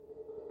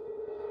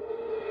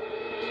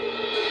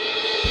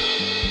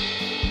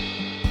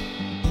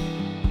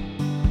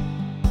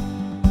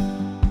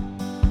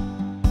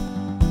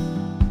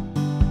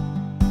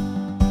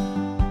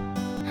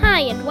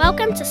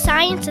welcome to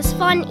Science is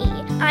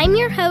Fun-y. I'm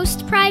your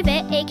host,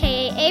 Private,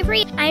 aka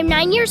Avery. I'm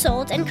 9 years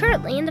old and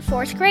currently in the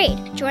 4th grade.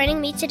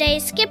 Joining me today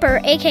is Skipper,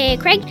 aka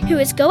Craig, who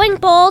is going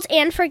bald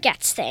and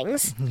forgets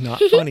things.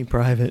 Not funny,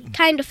 Private.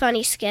 Kinda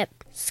funny, Skip.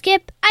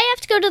 Skip, I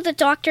have to go to the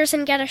doctor's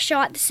and get a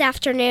shot this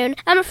afternoon.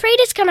 I'm afraid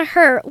it's gonna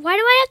hurt. Why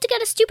do I have to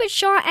get a stupid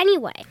shot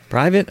anyway?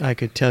 Private, I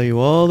could tell you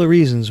all the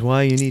reasons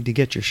why you need to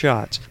get your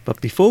shots.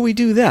 But before we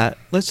do that,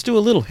 let's do a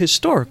little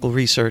historical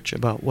research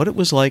about what it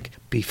was like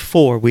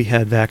before we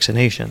had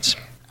vaccinations.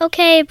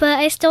 Okay, but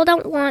I still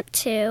don't want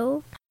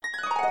to.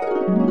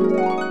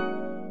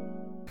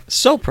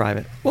 So,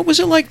 Private, what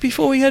was it like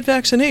before we had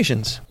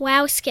vaccinations?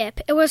 Wow, Skip,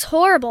 it was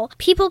horrible.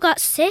 People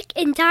got sick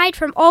and died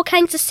from all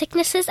kinds of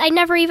sicknesses I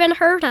never even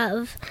heard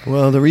of.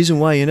 Well, the reason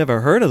why you never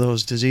heard of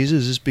those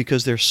diseases is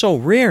because they're so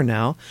rare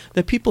now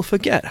that people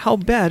forget how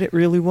bad it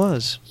really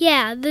was.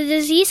 Yeah, the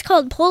disease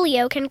called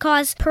polio can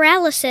cause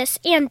paralysis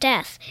and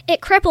death.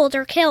 It crippled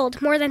or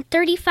killed more than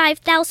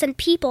 35,000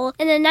 people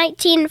in the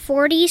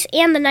 1940s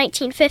and the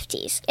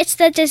 1950s. It's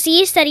the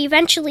disease that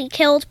eventually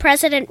killed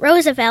President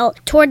Roosevelt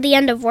toward the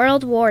end of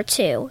World War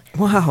II.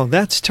 Wow,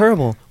 that's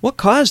terrible. What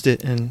caused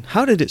it and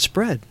how did it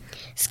spread?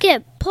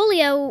 Skip,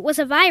 polio was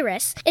a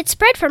virus. It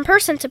spread from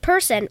person to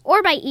person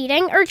or by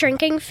eating or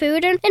drinking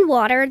food and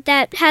water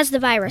that has the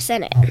virus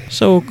in it.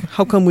 So,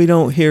 how come we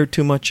don't hear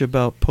too much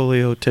about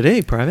polio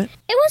today, Private?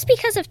 It was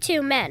because of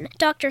two men,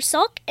 Dr.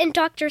 Salk and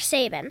Dr.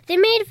 Sabin. They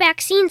made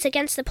vaccines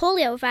against the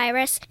polio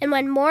virus, and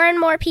when more and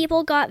more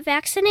people got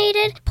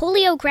vaccinated,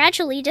 polio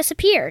gradually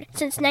disappeared.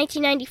 Since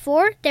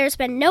 1994, there's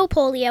been no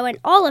polio in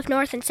all of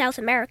North and South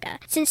America.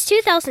 Since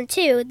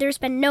 2002, there's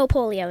been no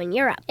polio in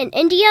Europe. In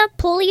India,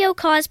 polio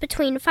caused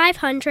between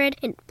 500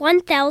 and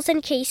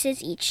 1,000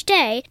 cases each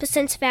day, but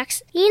since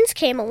vaccines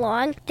came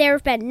along, there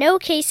have been no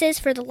cases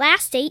for the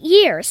last 8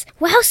 years.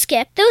 Wow,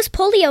 Skip, those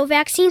polio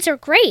vaccines are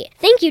great.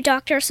 Thank you,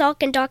 Dr.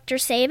 Salk and Dr.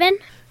 Sabin.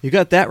 You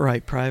got that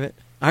right, Private.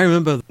 I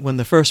remember when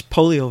the first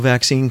polio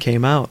vaccine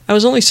came out. I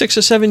was only 6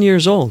 or 7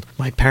 years old.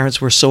 My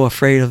parents were so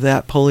afraid of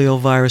that polio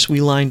virus,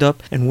 we lined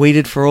up and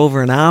waited for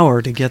over an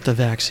hour to get the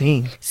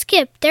vaccine.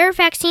 Skip, there are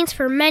vaccines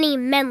for many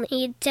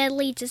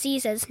deadly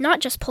diseases, not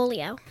just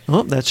polio.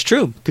 Oh, that's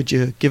true. Could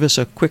you give us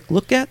a quick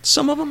look at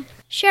some of them?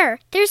 Sure.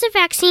 There's a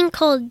vaccine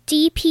called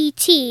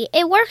DPT.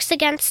 It works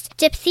against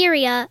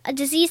diphtheria, a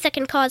disease that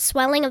can cause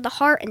swelling of the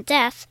heart and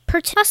death.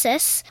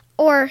 Pertussis,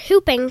 or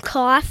whooping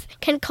cough,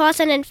 can cause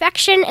an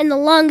infection in the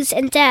lungs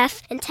and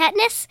death. And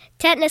tetanus?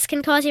 Tetanus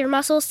can cause your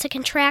muscles to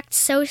contract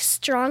so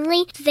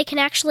strongly that they can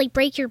actually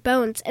break your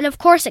bones. And of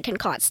course it can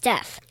cause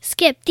death.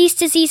 Skip, these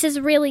diseases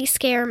really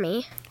scare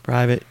me.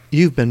 Private,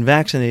 you've been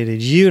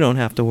vaccinated. You don't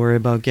have to worry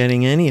about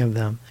getting any of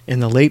them. In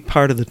the late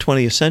part of the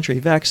 20th century,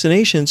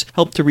 vaccinations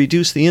helped to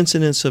reduce the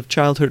incidence of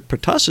childhood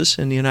pertussis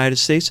in the United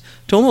States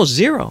to almost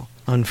zero.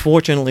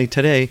 Unfortunately,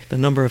 today, the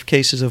number of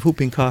cases of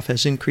whooping cough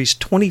has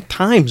increased 20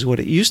 times what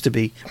it used to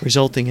be,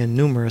 resulting in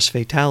numerous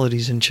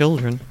fatalities in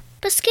children.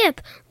 But Skip,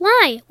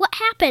 why? What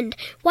happened?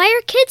 Why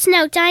are kids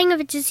now dying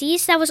of a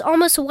disease that was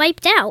almost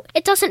wiped out?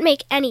 It doesn't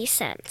make any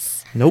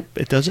sense. Nope,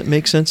 it doesn't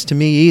make sense to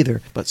me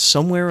either. But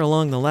somewhere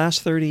along the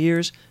last 30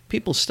 years,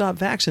 people stopped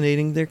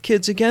vaccinating their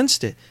kids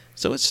against it,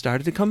 so it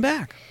started to come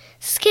back.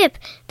 Skip,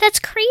 that's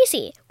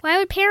crazy. Why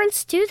would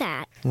parents do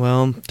that?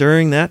 Well,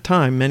 during that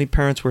time, many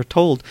parents were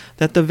told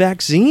that the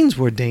vaccines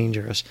were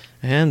dangerous,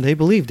 and they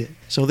believed it.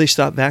 So they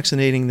stopped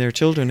vaccinating their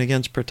children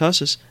against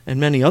pertussis and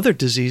many other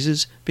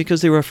diseases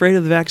because they were afraid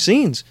of the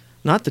vaccines,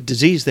 not the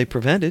disease they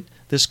prevented.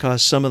 This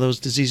caused some of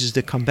those diseases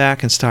to come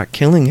back and start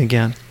killing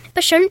again.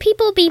 But shouldn't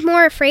people be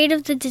more afraid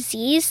of the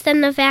disease than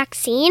the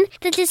vaccine?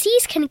 The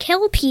disease can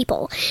kill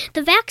people.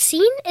 The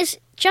vaccine is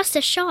just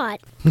a shot.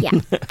 Yeah.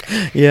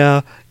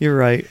 Yeah, you're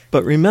right.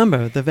 But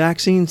remember, the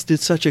vaccines did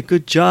such a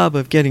good job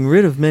of getting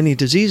rid of many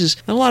diseases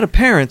that a lot of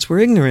parents were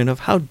ignorant of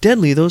how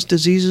deadly those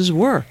diseases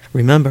were.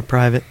 Remember,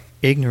 Private,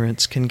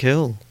 ignorance can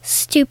kill.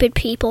 Stupid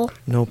people.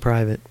 No,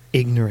 Private,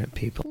 ignorant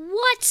people.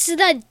 What's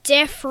the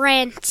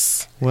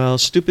difference? Well,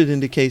 stupid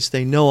indicates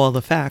they know all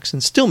the facts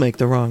and still make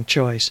the wrong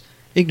choice.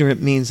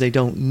 Ignorant means they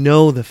don't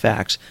know the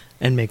facts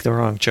and make the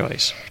wrong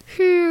choice.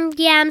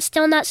 Yeah, I'm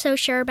still not so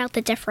sure about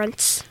the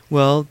difference.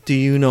 Well, do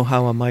you know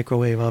how a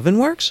microwave oven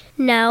works?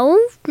 No,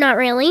 not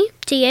really.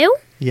 Do you?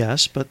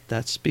 Yes, but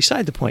that's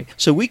beside the point.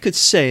 So we could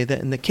say that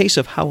in the case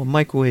of how a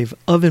microwave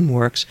oven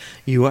works,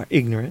 you are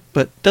ignorant,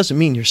 but doesn't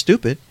mean you're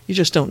stupid. You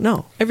just don't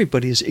know.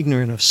 Everybody is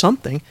ignorant of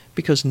something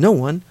because no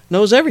one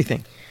knows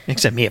everything.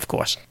 Except me, of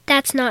course.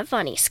 That's not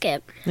funny,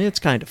 Skip. It's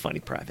kind of funny,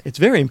 Private. It's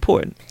very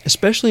important,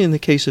 especially in the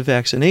case of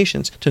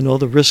vaccinations, to know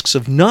the risks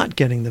of not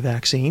getting the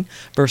vaccine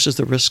versus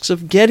the risks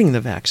of getting the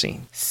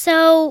vaccine.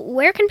 So,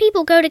 where can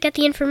people go to get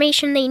the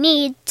information they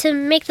need to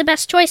make the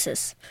best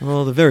choices?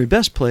 Well, the very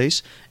best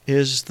place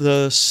is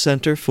the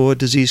Center for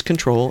Disease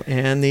Control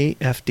and the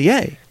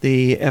FDA.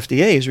 The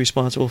FDA is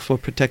responsible for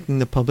protecting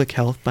the public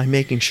health by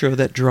making sure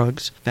that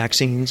drugs,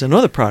 vaccines, and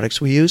other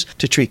products we use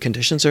to treat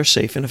conditions are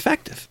safe and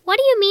effective. What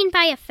do you mean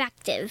by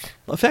effective?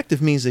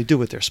 Effective means they do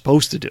what they're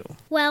supposed to do.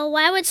 Well,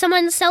 why would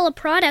someone sell a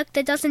product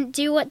that doesn't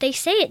do what they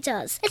say it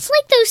does? It's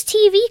like those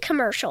TV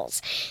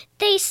commercials.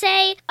 They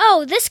say,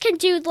 oh, this can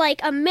do like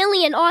a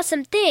million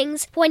awesome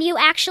things. When you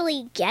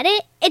actually get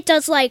it, it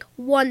does like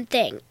one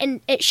thing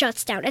and it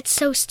shuts down. It's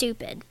so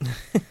stupid.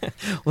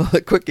 Well,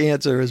 the quick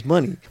answer is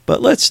money.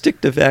 But let's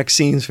stick to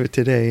vaccines for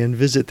today and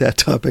visit that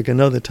topic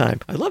another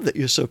time. I love that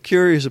you're so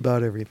curious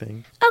about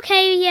everything.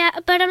 Okay, yeah,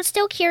 but I'm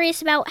still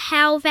curious about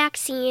how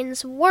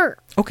vaccines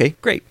work. Okay,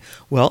 great.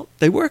 Well,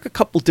 they work a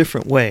couple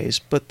different ways,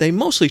 but they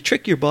mostly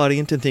trick your body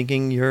into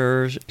thinking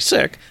you're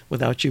sick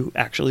without you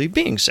actually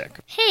being sick.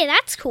 Hey,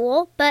 that's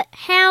cool, but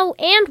how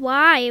and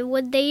why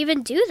would they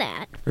even do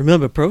that?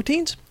 Remember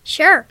proteins?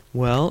 Sure.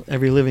 Well,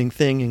 every living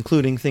thing,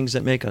 including things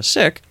that make us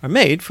sick, are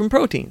made from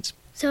proteins.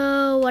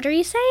 So, what are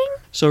you saying?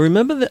 So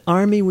remember the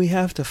army we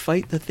have to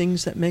fight the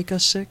things that make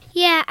us sick?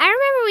 Yeah, I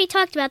remember we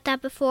talked about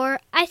that before.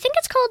 I think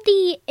it's called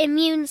the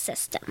immune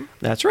system.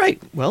 That's right.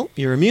 Well,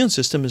 your immune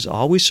system is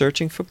always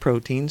searching for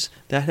proteins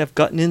that have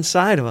gotten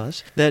inside of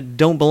us that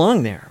don't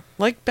belong there,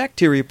 like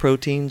bacteria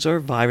proteins or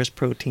virus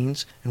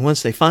proteins. And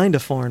once they find a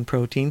foreign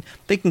protein,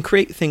 they can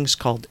create things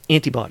called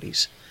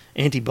antibodies.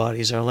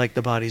 Antibodies are like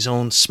the body's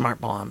own smart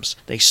bombs.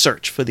 They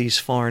search for these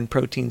foreign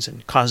proteins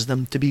and cause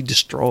them to be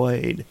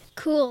destroyed.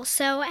 Cool.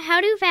 So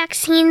how do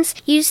vaccines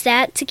use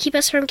that to keep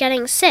us from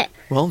getting sick?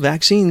 Well,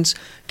 vaccines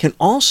can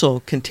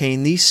also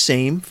contain these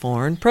same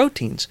foreign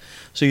proteins.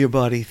 So your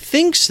body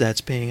thinks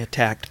that's being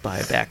attacked by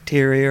a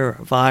bacteria or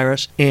a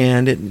virus,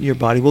 and your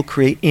body will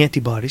create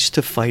antibodies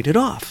to fight it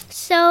off.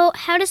 So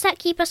how does that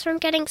keep us from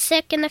getting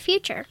sick in the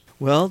future?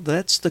 Well,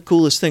 that's the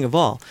coolest thing of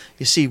all.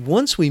 You see,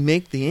 once we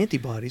make the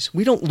antibodies,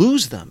 we don't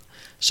lose them.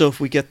 So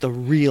if we get the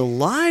real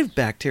live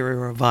bacteria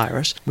or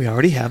virus, we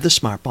already have the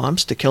smart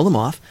bombs to kill them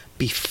off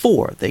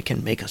before they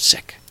can make us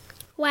sick.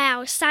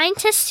 Wow,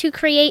 scientists who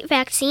create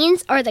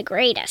vaccines are the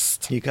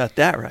greatest. You got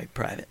that right,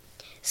 Private.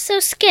 So,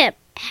 Skip,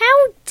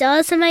 how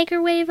does a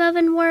microwave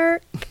oven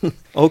work?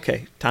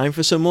 Okay, time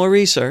for some more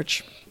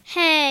research.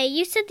 Hey,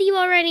 you said that you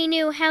already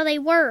knew how they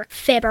work,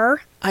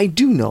 fibber. I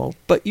do know,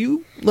 but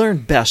you learn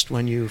best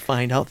when you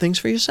find out things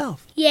for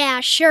yourself. Yeah,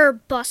 sure,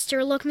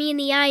 Buster. Look me in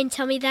the eye and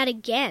tell me that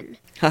again.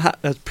 Haha,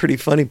 that's pretty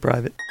funny,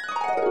 Private.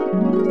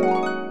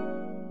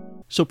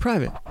 So,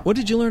 Private, what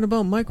did you learn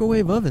about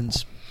microwave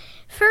ovens?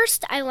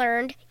 First, I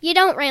learned you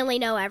don't really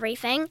know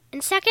everything.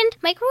 And second,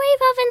 microwave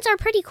ovens are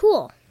pretty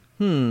cool.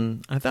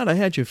 I thought I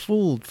had you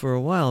fooled for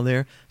a while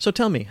there. So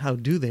tell me, how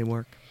do they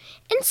work?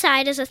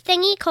 Inside is a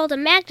thingy called a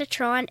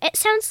magnetron. It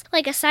sounds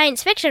like a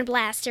science fiction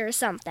blaster or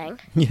something.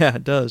 Yeah,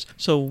 it does.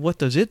 So what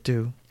does it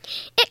do?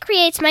 It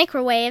creates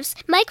microwaves.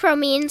 Micro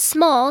means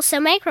small, so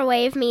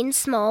microwave means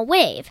small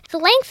wave. The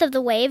length of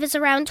the wave is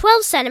around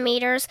 12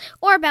 centimeters,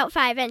 or about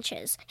 5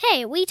 inches.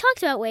 Hey, we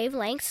talked about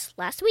wavelengths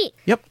last week.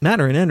 Yep,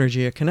 matter and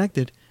energy are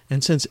connected.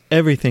 And since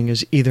everything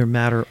is either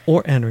matter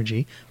or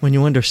energy, when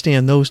you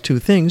understand those two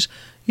things,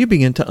 you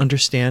begin to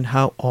understand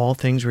how all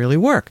things really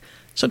work.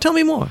 So tell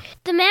me more.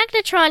 The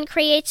magnetron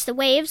creates the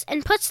waves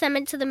and puts them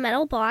into the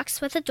metal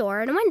box with a door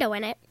and a window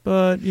in it.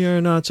 But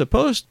you're not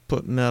supposed to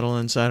put metal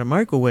inside a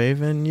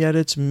microwave, and yet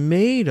it's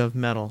made of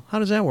metal. How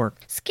does that work?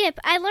 Skip,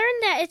 I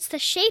learned that it's the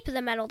shape of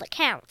the metal that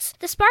counts.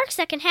 The sparks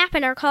that can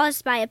happen are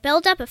caused by a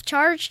buildup of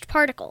charged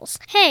particles.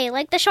 Hey,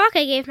 like the shock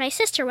I gave my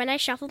sister when I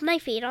shuffled my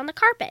feet on the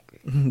carpet.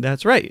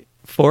 That's right.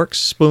 Forks,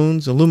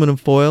 spoons, aluminum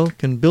foil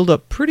can build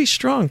up pretty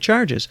strong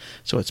charges,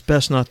 so it's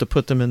best not to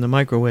put them in the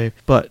microwave.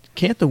 But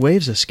can't the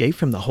waves escape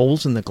from the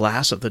holes in the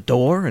glass of the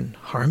door and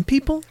harm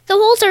people? The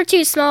holes are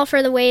too small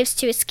for the waves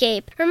to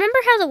escape. Remember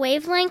how the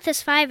wavelength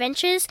is 5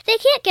 inches? They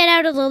can't get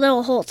out of the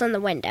little holes in the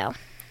window.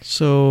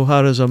 So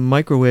how does a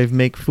microwave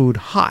make food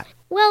hot?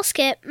 Well,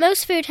 Skip,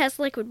 most food has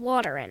liquid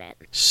water in it.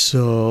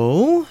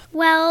 So?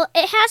 Well,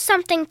 it has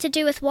something to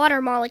do with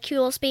water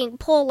molecules being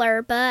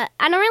polar, but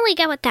I don't really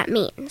get what that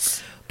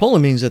means. Polar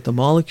means that the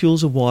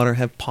molecules of water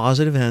have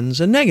positive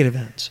ends and negative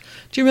ends.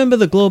 Do you remember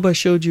the globe I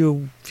showed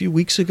you a few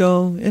weeks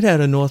ago? It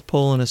had a North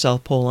Pole and a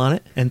South Pole on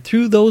it, and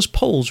through those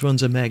poles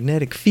runs a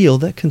magnetic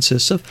field that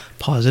consists of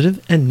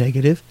positive and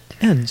negative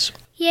ends.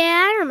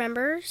 Yeah, I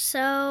remember.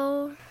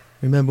 So...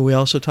 Remember we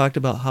also talked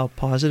about how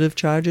positive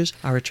charges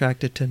are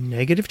attracted to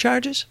negative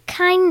charges?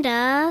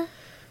 Kinda.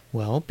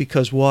 Well,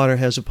 because water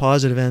has a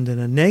positive end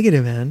and a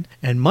negative end,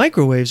 and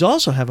microwaves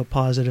also have a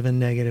positive and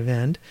negative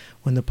end,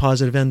 when the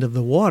positive end of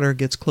the water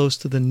gets close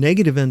to the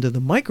negative end of the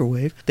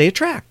microwave, they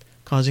attract,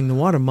 causing the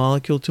water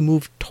molecule to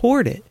move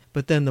toward it.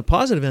 But then the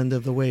positive end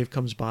of the wave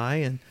comes by,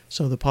 and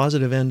so the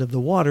positive end of the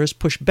water is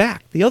pushed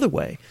back the other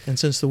way. And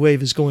since the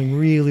wave is going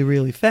really,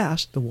 really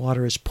fast, the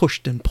water is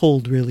pushed and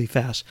pulled really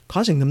fast,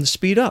 causing them to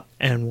speed up.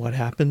 And what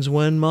happens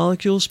when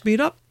molecules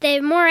speed up? They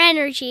have more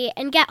energy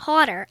and get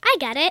hotter. I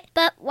get it.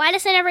 But why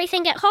doesn't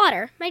everything get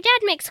hotter? My dad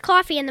makes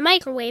coffee in the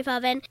microwave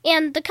oven,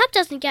 and the cup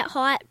doesn't get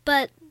hot,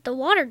 but the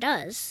water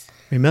does.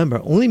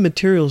 Remember, only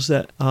materials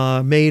that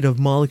are made of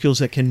molecules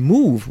that can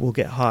move will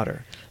get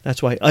hotter.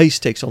 That's why ice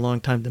takes a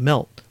long time to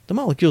melt. The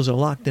molecules are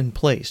locked in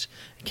place.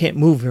 It can't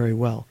move very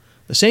well.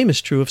 The same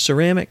is true of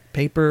ceramic,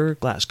 paper,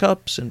 glass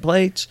cups, and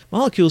plates.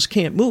 Molecules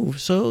can't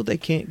move, so they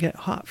can't get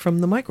hot from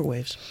the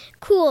microwaves.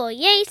 Cool.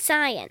 Yay,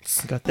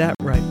 science. Got that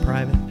right,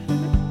 Private.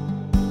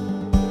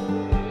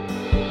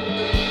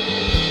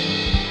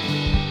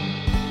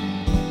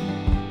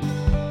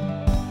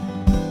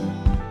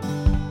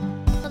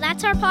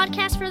 That's our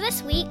podcast for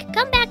this week.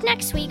 Come back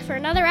next week for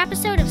another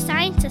episode of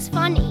Science is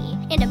Funny.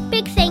 And a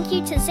big thank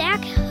you to Zach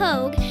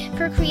Hogue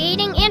for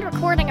creating and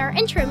recording our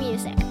intro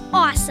music.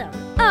 Awesome.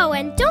 Oh,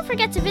 and don't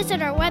forget to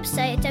visit our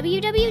website at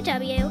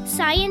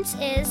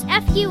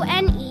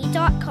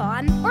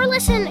www.scienceisfune.com or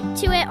listen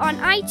to it on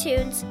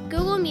iTunes,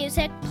 Google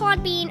Music,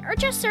 Podbean, or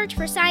just search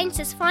for Science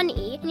is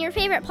Funny in your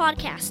favorite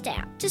podcast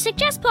app. To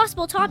suggest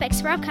possible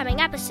topics for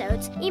upcoming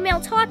episodes, email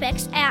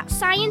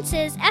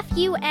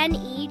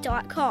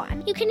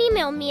topics@scienceisfune.com. You can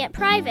email me at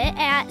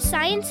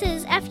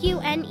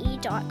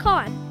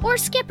private@scienceisfune.com or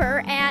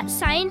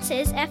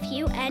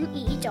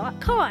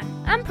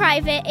skipper@scienceisfune.com. I'm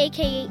Private,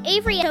 aka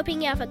Avery,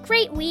 hoping you have a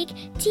great week.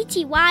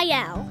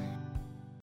 TTYL.